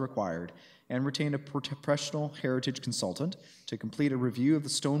designations as required, and retain a professional heritage consultant to complete a review of the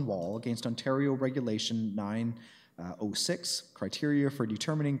stone wall against Ontario Regulation 906, criteria for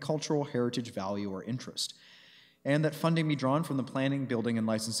determining cultural heritage value or interest, and that funding be drawn from the Planning, Building, and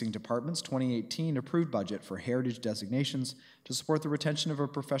Licensing Department's 2018 approved budget for heritage designations to support the retention of a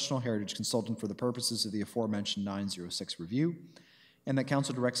professional heritage consultant for the purposes of the aforementioned 906 review, and that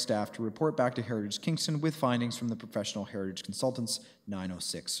council directs staff to report back to Heritage Kingston with findings from the professional heritage consultant's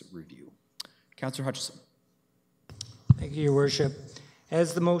 906 review. Councillor Hutchison. Thank you, Your Worship.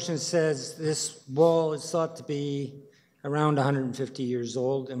 As the motion says, this wall is thought to be around 150 years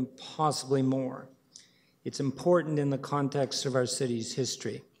old and possibly more. It's important in the context of our city's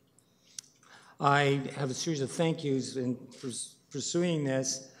history. I have a series of thank yous in pursuing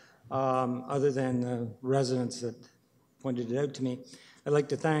this, other than the residents that pointed it out to me. I'd like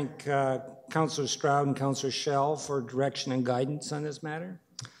to thank Councillor Stroud and Councillor Schell for direction and guidance on this matter.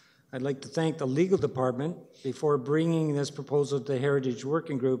 I'd like to thank the legal department. Before bringing this proposal to the Heritage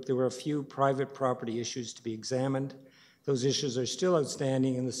Working Group, there were a few private property issues to be examined. Those issues are still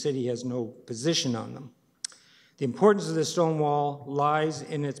outstanding and the city has no position on them. The importance of the stone wall lies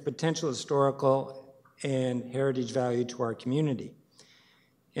in its potential historical and heritage value to our community.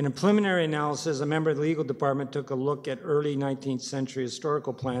 In a preliminary analysis, a member of the legal department took a look at early 19th century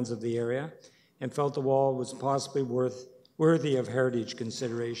historical plans of the area and felt the wall was possibly worthy of heritage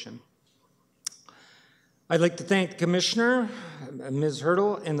consideration. I'd like to thank the Commissioner, Ms.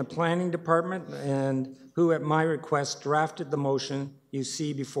 Hurdle, and the Planning Department, and who at my request drafted the motion you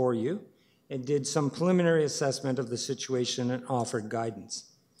see before you and did some preliminary assessment of the situation and offered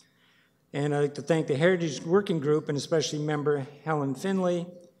guidance. And I'd like to thank the Heritage Working Group and especially member Helen Finley.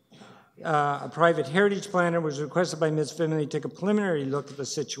 A private heritage planner was requested by Ms. Finley to take a preliminary look at the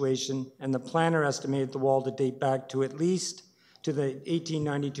situation, and the planner estimated the wall to date back to at least to the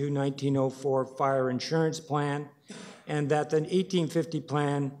 1892-1904 fire insurance plan, and that the 1850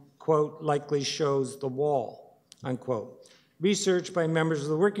 plan, quote, likely shows the wall, unquote. Research by members of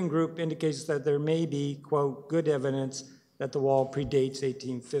the working group indicates that there may be, quote, good evidence that the wall predates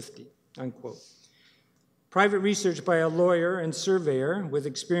 1850, unquote. Private research by a lawyer and surveyor with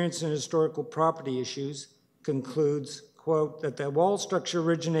experience in historical property issues concludes, quote, that the wall structure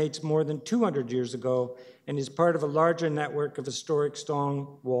originates more than 200 years ago and is part of a larger network of historic stone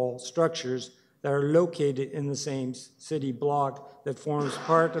wall structures that are located in the same city block that forms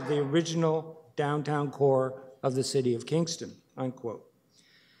part of the original downtown core of the city of Kingston, unquote.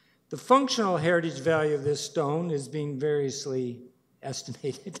 The functional heritage value of this stone is being variously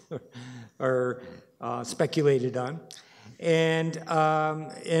estimated or speculated on, and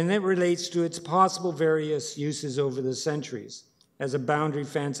it relates to its possible various uses over the centuries as a boundary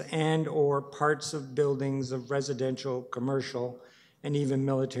fence and or parts of buildings of residential, commercial, and even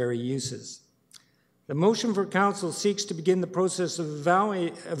military uses. The motion for council seeks to begin the process of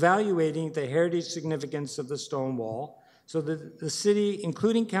evaluating the heritage significance of the stone wall so that the city,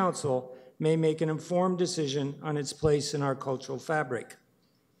 including council, may make an informed decision on its place in our cultural fabric.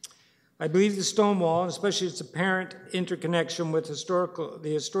 I believe the stone wall, and especially its apparent interconnection with the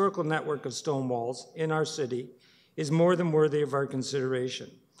historical network of stone walls in our city, is more than worthy of our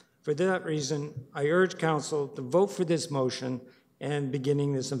consideration. For that reason, I urge council to vote for this motion and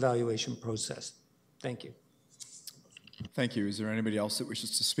beginning this evaluation process. Thank you. Thank you. Is there anybody else that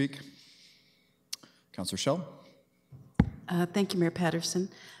wishes to speak? Councillor Schell. Thank you, Mayor Patterson.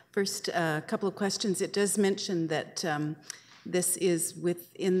 First, a couple of questions. It does mention that this is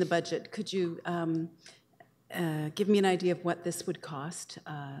within the budget. Could you give me an idea of what this would cost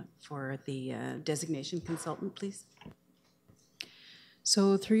for the designation consultant, please?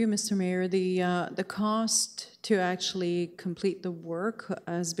 So through you, Mr. Mayor, the cost to actually complete the work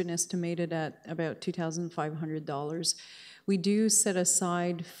has been estimated at about $2,500. We do set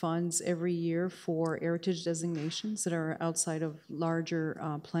aside funds every year for heritage designations that are outside of larger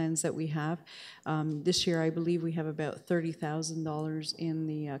plans that we have. This year, I believe we have about $30,000 in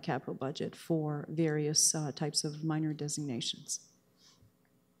the capital budget for various types of minor designations.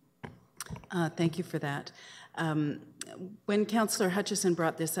 Thank you for that. When Councillor Hutchison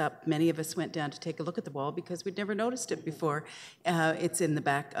brought this up, many of us went down to take a look at the wall because we'd never noticed it before. It's in the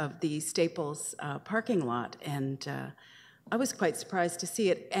back of the Staples parking lot, and I was quite surprised to see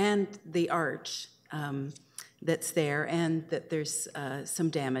it, and the arch that's there, and that there's some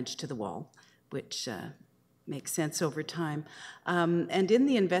damage to the wall, which makes sense over time. And in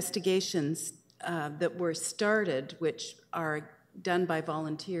the investigations that were started, which are done by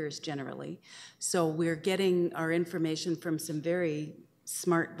volunteers generally. So we're getting our information from some very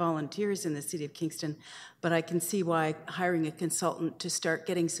smart volunteers in the City of Kingston, but I can see why hiring a consultant to start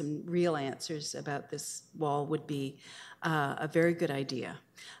getting some real answers about this wall would be a very good idea.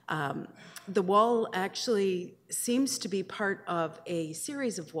 The wall actually seems to be part of a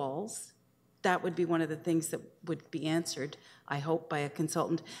series of walls. That would be one of the things that would be answered, I hope, by a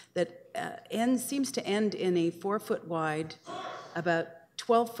consultant, that seems to end in a 4-foot wide, about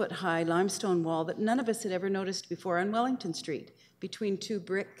 12-foot high limestone wall that none of us had ever noticed before on Wellington Street, between two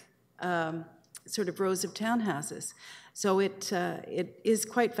brick sort of rows of townhouses. So it is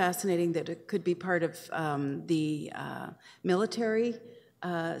quite fascinating that it could be part of the military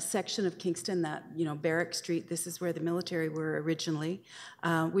section of Kingston, that, you know, Barrack Street. This is where the military were originally.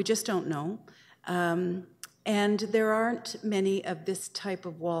 We just don't know. And there aren't many of this type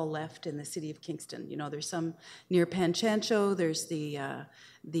of wall left in the City of Kingston. You know, there's some near Panchancho. There's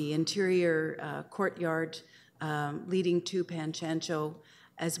the interior courtyard leading to Panchancho,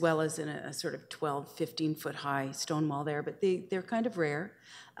 as well as in a sort of 12, 15-foot high stone wall there, but they're kind of rare.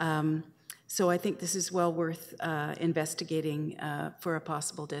 So I think this is well worth investigating for a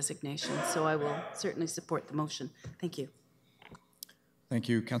possible designation. So I will certainly support the motion. Thank you. Thank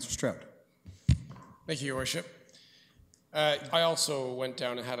you. Councillor Stroud. Thank you, Your Worship. I also went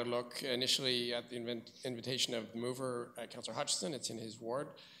down and had a look initially at the invitation of the mover, Councillor Hutchison. It's in his ward,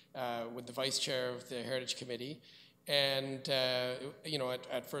 with the vice chair of the Heritage Committee. And, you know,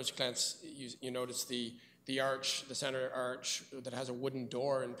 at first glance, you notice the arch, the center arch that has a wooden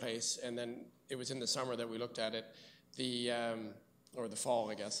door in place, and then it was in the summer that we looked at it, or the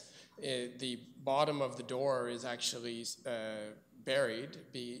fall, I guess. The bottom of the door is actually buried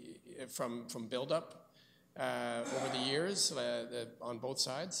from buildup over the years on both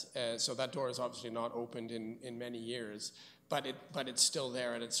sides. So that door is obviously not opened in many years, but it's still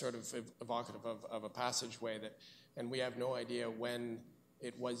there, and it's sort of evocative of a passageway and we have no idea when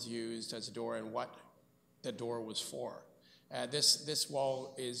it was used as a door and what the door was for. This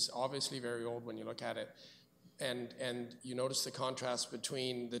wall is obviously very old when you look at it, and you notice the contrast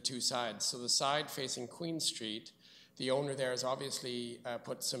between the two sides. So the side facing Queen Street, the owner there has obviously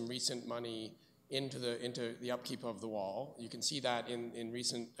put some recent money into the upkeep of the wall. You can see that in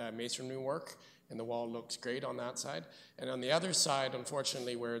recent masonry work, and the wall looks great on that side. And on the other side,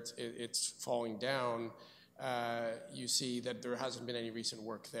 unfortunately, where it's falling down, you see that there hasn't been any recent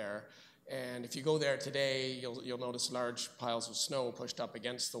work there. And if you go there today, you'll notice large piles of snow pushed up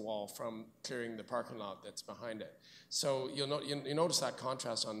against the wall from clearing the parking lot that's behind it. So you'll notice that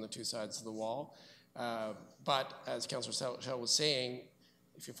contrast on the two sides of the wall. But as Councillor Schell was saying,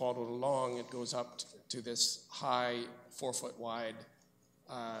 if you follow it along, it goes up to this high 4-foot wide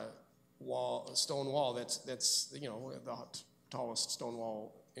stone wall that's you know, the tallest stone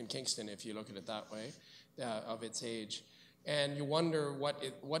wall in Kingston, if you look at it that way, of its age. And you wonder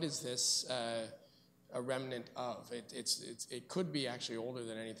what is this a remnant of? It could be actually older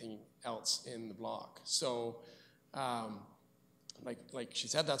than anything else in the block. So, like she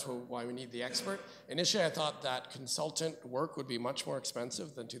said, that's why we need the expert. Initially, I thought that consultant work would be much more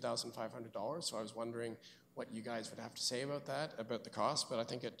expensive than $2,500. So I was wondering what you guys would have to say about that, about the cost. But I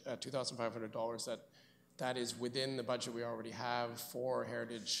think at $2,500, that is within the budget we already have for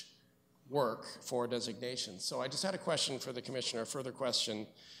heritage work for designation. So I just had a question for the commissioner, a further question.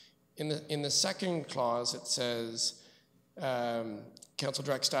 In the second clause, it says, Council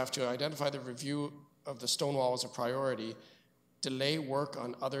directs staff to identify the review of the stone wall as a priority, delay work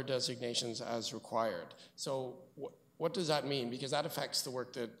on other designations as required. So what does that mean? Because that affects the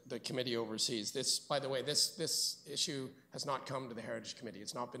work that the committee oversees. This, by the way, this issue has not come to the Heritage Committee.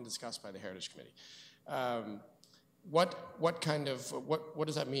 It's not been discussed by the Heritage Committee. What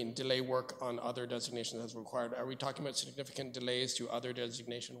does that mean, delay work on other designations as required? Are we talking about significant delays to other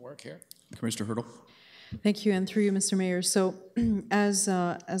designation work here? Commissioner Hurdle. Thank you, and through you, Mr. Mayor. So as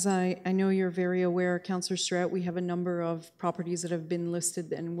I know you're very aware, Councillor Strout, we have a number of properties that have been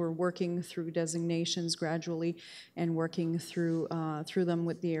listed, and we're working through designations gradually and working through them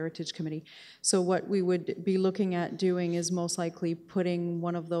with the Heritage Committee. So what we would be looking at doing is most likely putting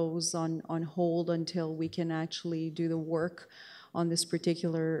one of those on hold until we can actually do the work on this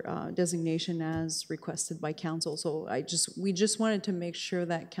particular designation as requested by council. So we just wanted to make sure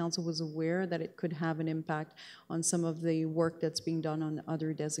that council was aware that it could have an impact on some of the work that's being done on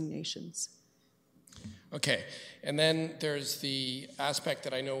other designations. Okay, and then there's the aspect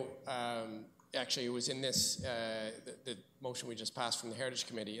that I know, actually it was in this, the motion we just passed from the Heritage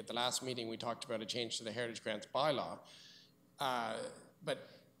Committee. At the last meeting, we talked about a change to the Heritage Grants bylaw.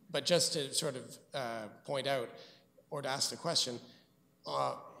 But just to sort of point out, or to ask the question,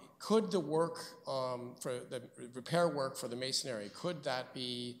 could the work for the repair work for the masonry, could that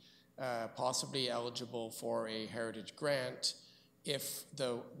be possibly eligible for a heritage grant if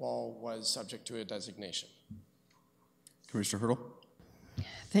the wall was subject to a designation? Commissioner Hurdle.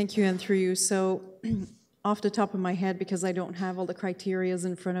 Thank you, and through you. So off the top of my head, because I don't have all the criterias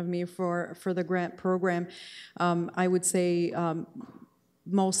in front of me for the grant program, I would say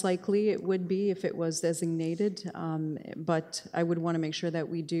most likely it would be if it was designated, but I would want to make sure that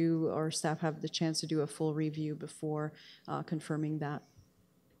we do, our staff have the chance to do a full review before confirming that.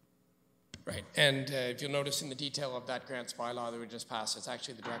 Right, and if you'll notice in the detail of that grants bylaw that we just passed, it's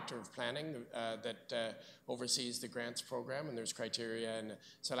actually the Director of Planning that oversees the grants program, and there's criteria and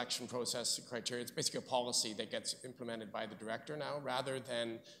selection process criteria. It's basically a policy that gets implemented by the Director now, rather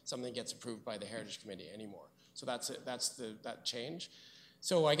than something that gets approved by the Heritage Committee anymore. So that's that change.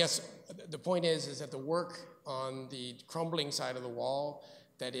 So I guess the point is that the work on the crumbling side of the wall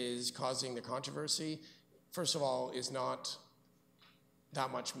that is causing the controversy, first of all, is not that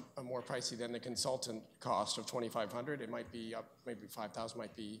much more pricey than the consultant cost of $2,500. It might be up, maybe 5,000,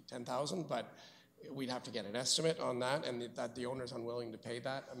 might be 10,000, but we'd have to get an estimate on that, and that the owner's unwilling to pay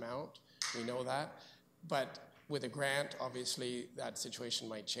that amount. We know that, but with a grant, obviously that situation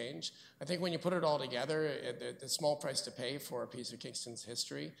might change. I think when you put it all together, the small price to pay for a piece of Kingston's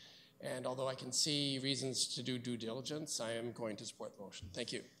history, and although I can see reasons to do due diligence, I am going to support the motion.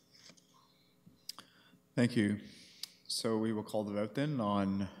 Thank you. Thank you. So we will call the vote then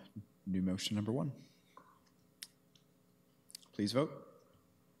on new motion number 1. Please vote.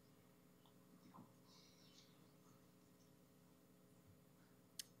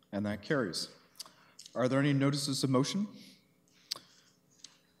 And that carries. Are there any notices of motion?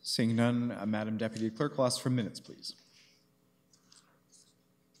 Seeing none, Madam Deputy Clerk will ask for minutes, please.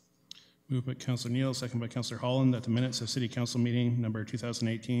 Moved by Councillor Neal, second by Councillor Holland, that the minutes of City Council meeting number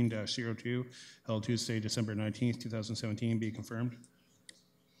 2018-02 held Tuesday, December 19th, 2017 be confirmed.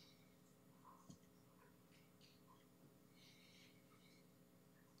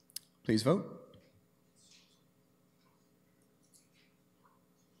 Please vote.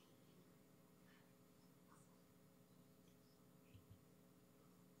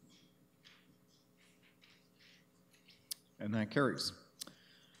 And that carries.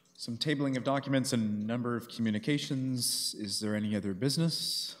 Some tabling of documents and number of communications. Is there any other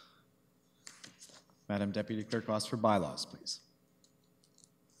business? Madam Deputy Clerk will ask for bylaws, please.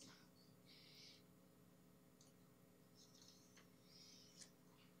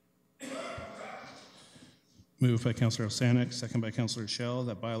 Moved by Councillor Osanek, second by Councillor Schell,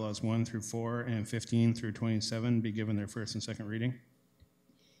 that bylaws 1 through 4 and 15 through 27 be given their first and second reading.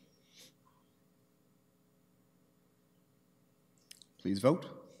 Please vote.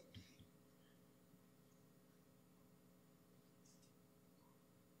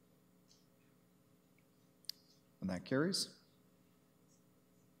 And that carries.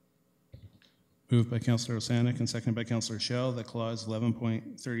 Moved by Councillor Osanek and seconded by Councillor Schell that clause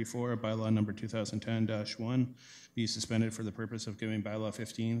 11.34 of bylaw number 2010-1 be suspended for the purpose of giving bylaw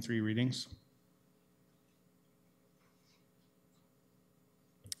 15 3 readings.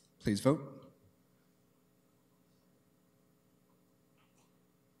 Please vote.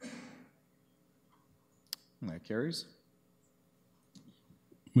 And that carries.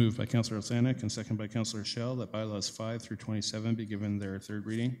 Moved by Councillor Osanek and seconded by Councillor Schell that bylaws 5 through 27 be given their third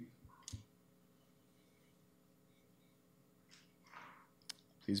reading.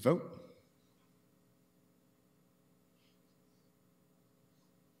 Please vote.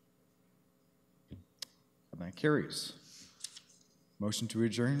 And that carries. Motion to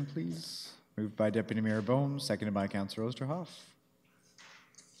adjourn, please. Moved by Deputy Mayor Bohm, seconded by Councillor Osterhoff.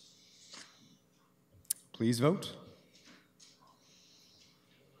 Please vote.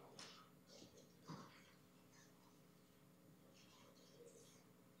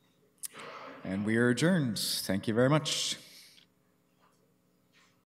 And we are adjourned. Thank you very much.